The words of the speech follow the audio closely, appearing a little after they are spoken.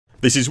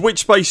This is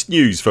Witchspace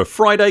News for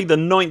Friday the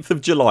 9th of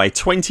July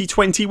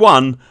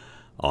 2021.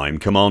 I'm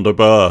Commander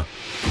Buur.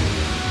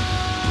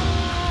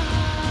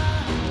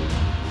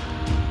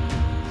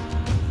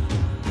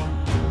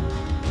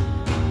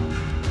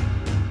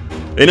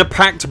 In a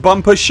packed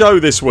bumper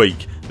show this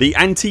week, the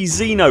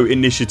Anti-Xeno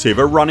initiative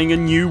are running a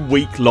new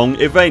week-long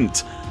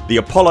event. The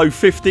Apollo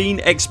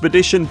 15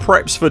 expedition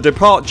preps for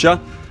departure.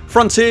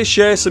 Frontier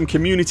share some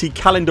community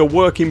calendar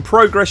work in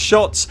progress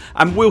shots,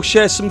 and we'll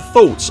share some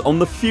thoughts on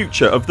the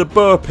future of the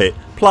Buur Pit,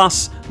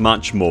 plus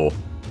much more.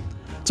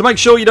 To make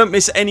sure you don't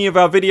miss any of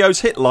our videos,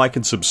 hit like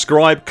and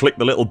subscribe, click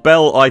the little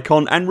bell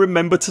icon and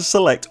remember to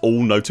select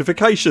all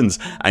notifications.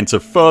 And to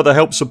further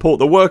help support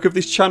the work of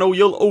this channel,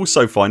 you'll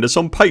also find us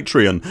on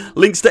Patreon.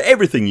 Links to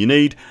everything you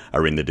need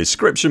are in the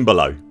description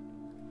below.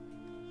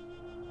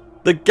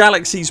 The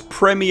galaxy's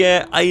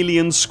premier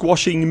alien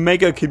squashing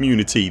mega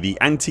community, the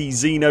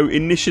Anti-Xeno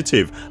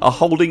initiative, are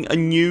holding a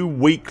new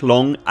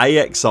week-long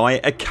AXI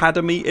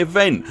Academy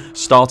event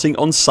starting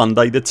on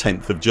Sunday the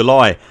 10th of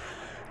July.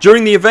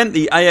 During the event,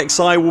 the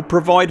AXI will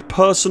provide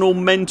personal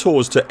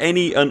mentors to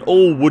any and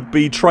all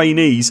would-be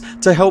trainees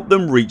to help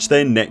them reach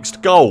their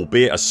next goal,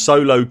 be it a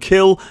solo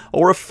kill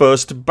or a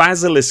first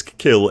basilisk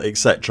kill,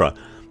 etc.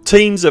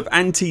 Teams of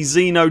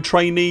Anti-Xeno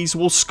trainees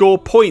will score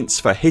points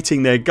for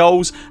hitting their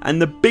goals,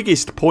 and the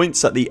biggest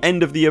points at the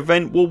end of the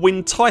event will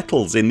win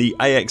titles in the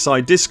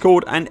AXI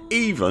Discord and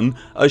even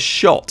a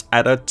shot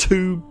at a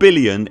 2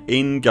 billion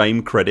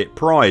in-game credit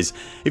prize.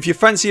 If you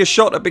fancy a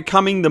shot at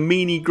becoming the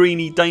meanie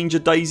greenie Danger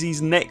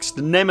Daisy's next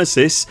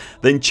nemesis,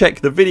 then check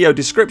the video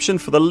description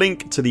for the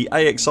link to the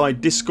AXI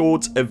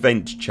Discord's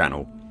event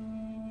channel.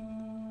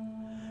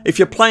 If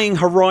you're playing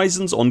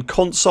Horizons on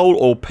console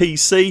or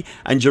PC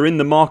and you're in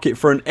the market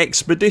for an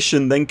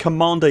expedition, then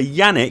Commander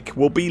Yannick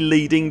will be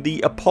leading the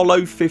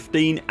Apollo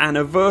 15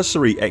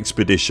 anniversary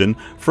expedition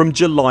from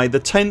July the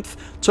 10th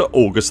to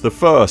August the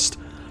 1st.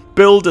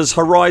 Billed as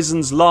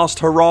Horizon's last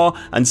hurrah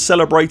and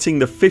celebrating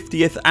the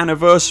 50th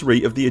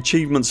anniversary of the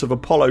achievements of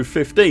Apollo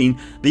 15,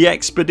 the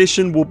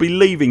expedition will be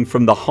leaving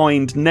from the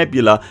Hind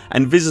Nebula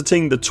and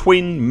visiting the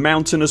twin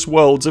mountainous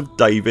worlds of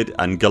David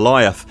and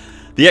Goliath.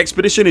 The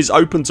expedition is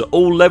open to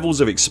all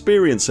levels of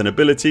experience and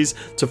abilities.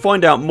 To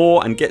find out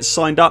more and get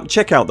signed up,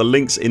 check out the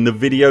links in the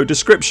video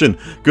description.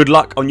 Good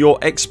luck on your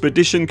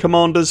expedition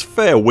commanders,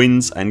 fair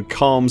winds and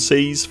calm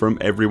seas from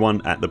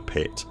everyone at the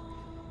pit.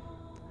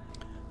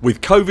 With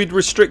COVID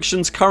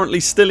restrictions currently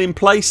still in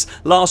place,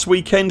 last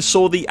weekend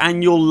saw the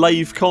annual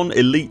LaveCon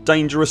Elite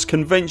Dangerous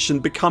convention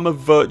become a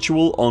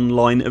virtual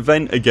online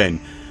event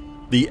again.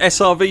 The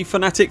SRV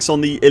fanatics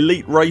on the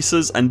Elite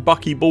Racers and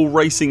Buckyball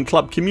Racing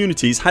Club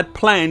communities had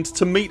planned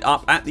to meet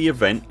up at the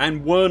event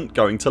and weren't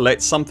going to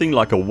let something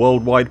like a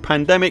worldwide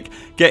pandemic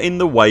get in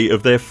the way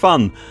of their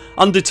fun.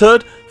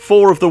 Undeterred,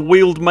 4 of the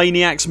wheeled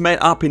maniacs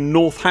met up in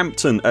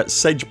Northampton at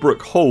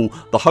Sedgebrook Hall,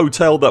 the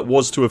hotel that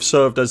was to have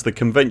served as the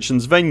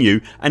convention's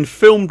venue, and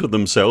filmed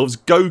themselves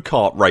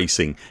go-kart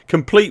racing,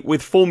 complete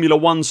with Formula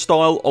 1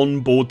 style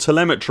onboard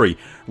telemetry,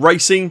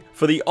 racing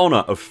for the honour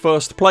of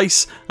first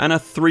place and a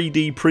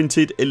 3D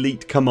printed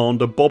Elite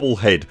Commander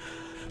bobblehead.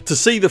 To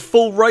see the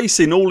full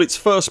race in all its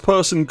first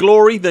person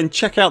glory, then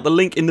check out the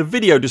link in the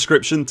video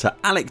description to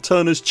Alec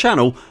Turner's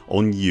channel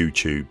on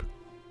YouTube.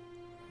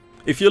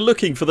 If you're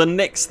looking for the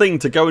next thing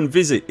to go and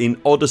visit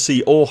in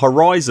Odyssey or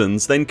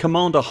Horizons, then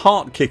Commander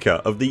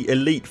HeartKicker of the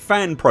Elite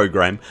Fan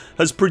Program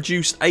has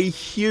produced a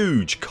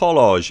huge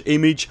collage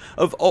image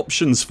of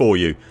options for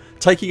you.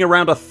 Taking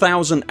around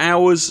 1,000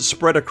 hours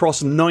spread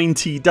across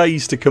 90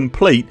 days to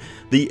complete,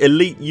 the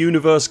Elite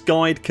Universe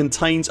Guide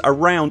contains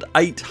around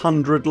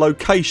 800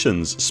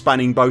 locations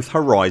spanning both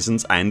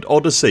Horizons and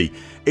Odyssey.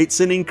 It's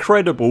an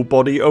incredible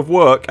body of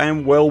work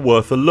and well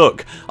worth a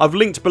look. I've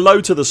linked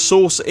below to the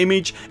source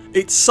image.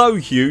 It's so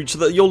huge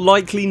that you'll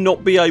likely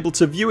not be able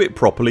to view it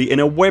properly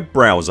in a web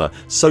browser,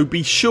 so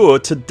be sure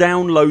to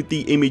download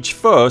the image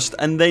first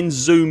and then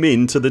zoom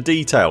in to the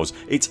details.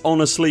 It's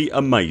honestly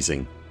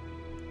amazing.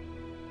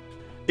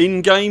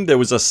 In game there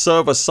was a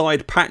server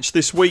side patch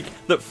this week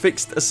that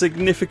fixed a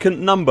significant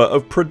number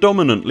of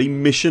predominantly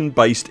mission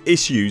based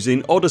issues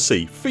in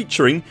Odyssey,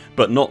 featuring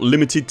but not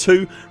limited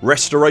to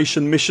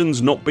restoration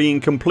missions not being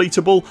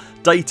completable,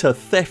 data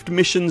theft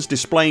missions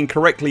displaying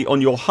correctly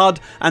on your HUD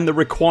and the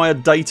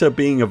required data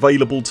being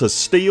available to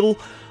steal,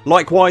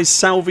 likewise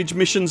salvage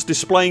missions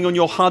displaying on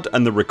your HUD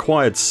and the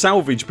required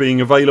salvage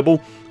being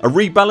available, a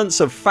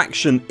rebalance of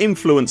faction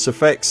influence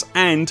effects,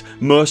 and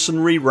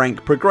mercenary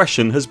rank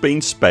progression has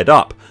been sped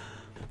up.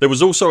 There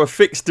was also a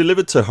fix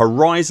delivered to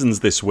Horizons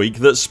this week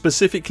that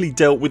specifically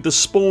dealt with the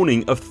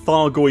spawning of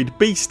Thargoid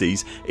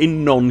beasties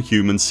in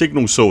non-human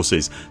signal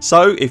sources,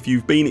 so if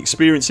you've been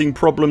experiencing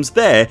problems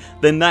there,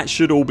 then that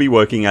should all be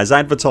working as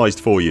advertised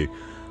for you.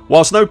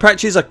 Whilst no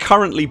patches are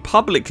currently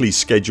publicly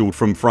scheduled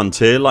from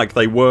Frontier like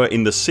they were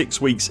in the 6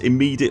 weeks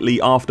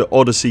immediately after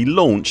Odyssey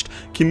launched,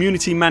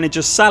 community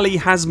manager Sally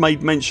has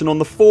made mention on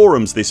the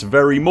forums this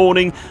very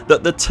morning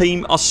that the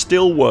team are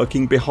still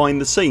working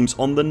behind the scenes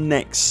on the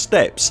next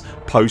steps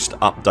post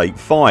update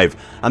 5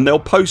 and they'll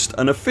post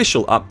an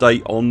official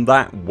update on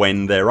that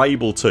when they're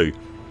able to.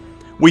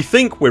 We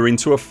think we're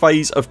into a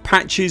phase of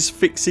patches,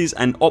 fixes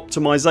and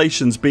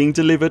optimisations being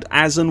delivered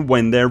as and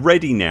when they're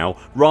ready now,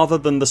 rather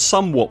than the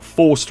somewhat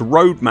forced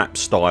roadmap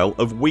style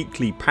of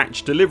weekly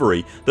patch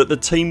delivery that the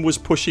team was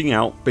pushing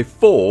out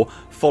before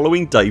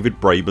following David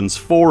Braben's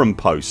forum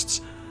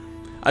posts.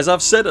 As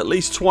I've said at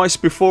least twice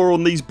before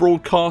on these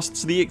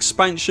broadcasts, the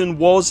expansion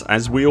was,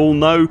 as we all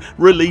know,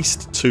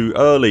 released too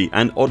early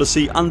and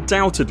Odyssey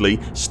undoubtedly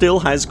still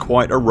has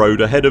quite a road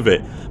ahead of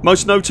it,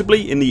 most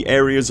notably in the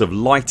areas of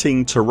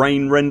lighting,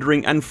 terrain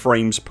rendering and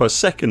frames per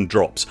second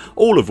drops,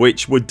 all of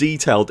which were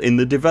detailed in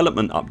the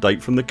development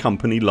update from the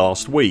company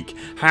last week.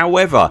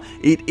 However,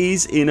 it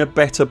is in a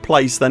better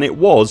place than it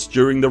was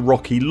during the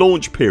rocky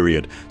launch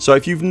period, so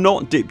if you've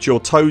not dipped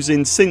your toes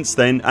in since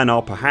then and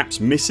are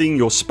perhaps missing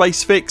your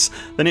space fix,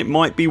 then it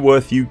might be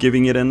worth you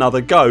giving it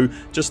another go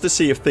just to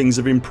see if things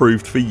have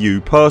improved for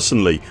you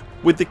personally,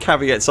 with the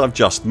caveats I've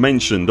just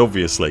mentioned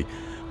obviously.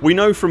 We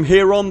know from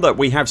here on that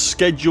we have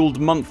scheduled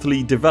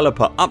monthly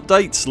developer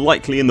updates,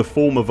 likely in the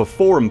form of a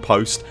forum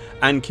post,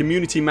 and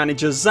community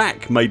manager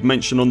Zach made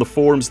mention on the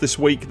forums this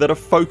week that a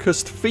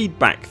focused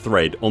feedback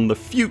thread on the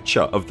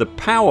future of the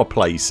power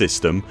play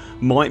system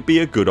might be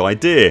a good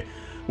idea.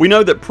 We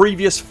know that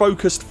previous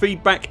focused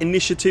feedback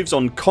initiatives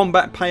on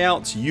combat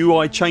payouts,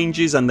 UI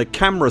changes and the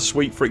camera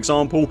suite for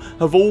example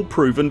have all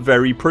proven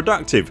very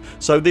productive,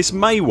 so this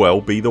may well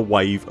be the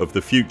wave of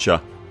the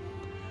future.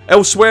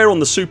 Elsewhere on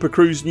the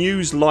Supercruise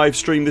news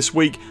livestream this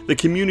week, the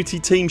community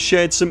team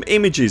shared some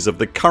images of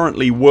the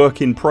currently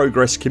work in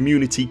progress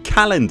community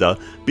calendar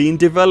being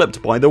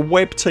developed by the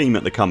web team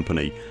at the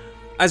company.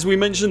 As we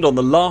mentioned on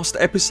the last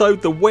episode,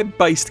 the web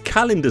based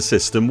calendar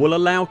system will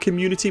allow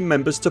community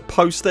members to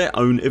post their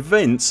own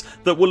events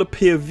that will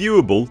appear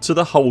viewable to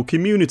the whole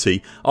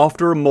community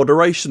after a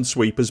moderation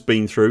sweep has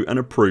been through and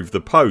approved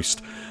the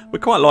post. We're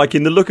quite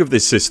liking the look of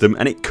this system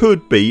and it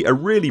could be a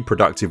really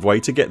productive way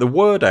to get the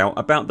word out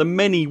about the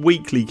many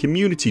weekly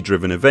community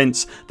driven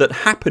events that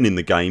happen in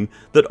the game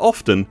that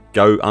often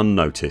go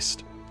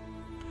unnoticed.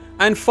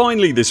 And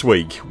finally this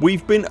week,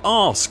 we've been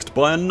asked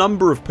by a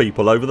number of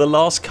people over the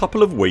last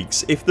couple of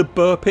weeks if the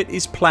Buur Pit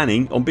is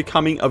planning on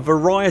becoming a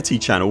variety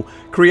channel,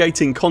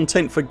 creating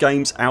content for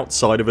games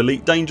outside of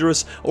Elite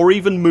Dangerous or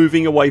even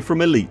moving away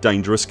from Elite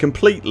Dangerous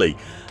completely.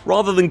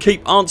 Rather than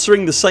keep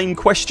answering the same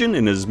question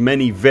in as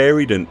many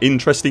varied and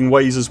interesting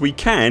ways as we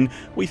can,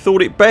 we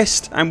thought it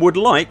best and would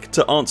like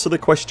to answer the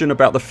question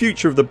about the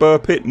future of the Buur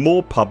Pit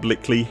more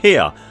publicly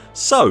here.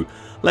 So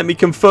let me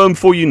confirm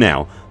for you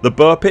now, the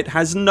Buur Pit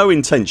has no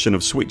intention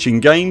of switching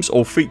games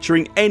or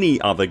featuring any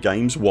other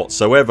games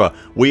whatsoever.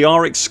 We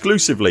are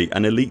exclusively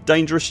an Elite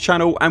Dangerous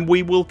channel and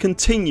we will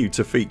continue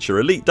to feature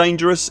Elite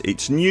Dangerous,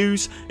 its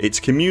news, its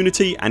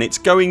community and its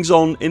goings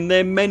on in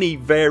their many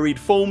varied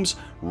forms,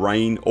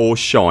 rain or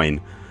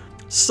shine.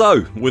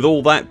 So with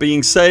all that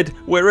being said,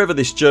 wherever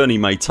this journey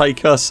may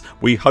take us,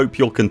 we hope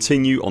you'll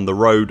continue on the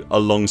road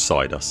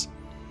alongside us.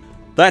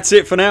 That's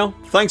it for now.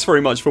 Thanks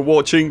very much for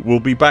watching. We'll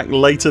be back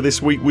later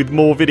this week with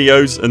more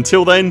videos.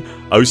 Until then,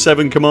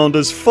 07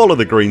 Commanders, follow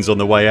the greens on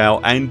the way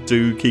out and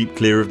do keep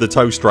clear of the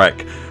toast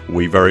rack.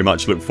 We very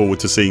much look forward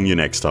to seeing you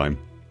next time.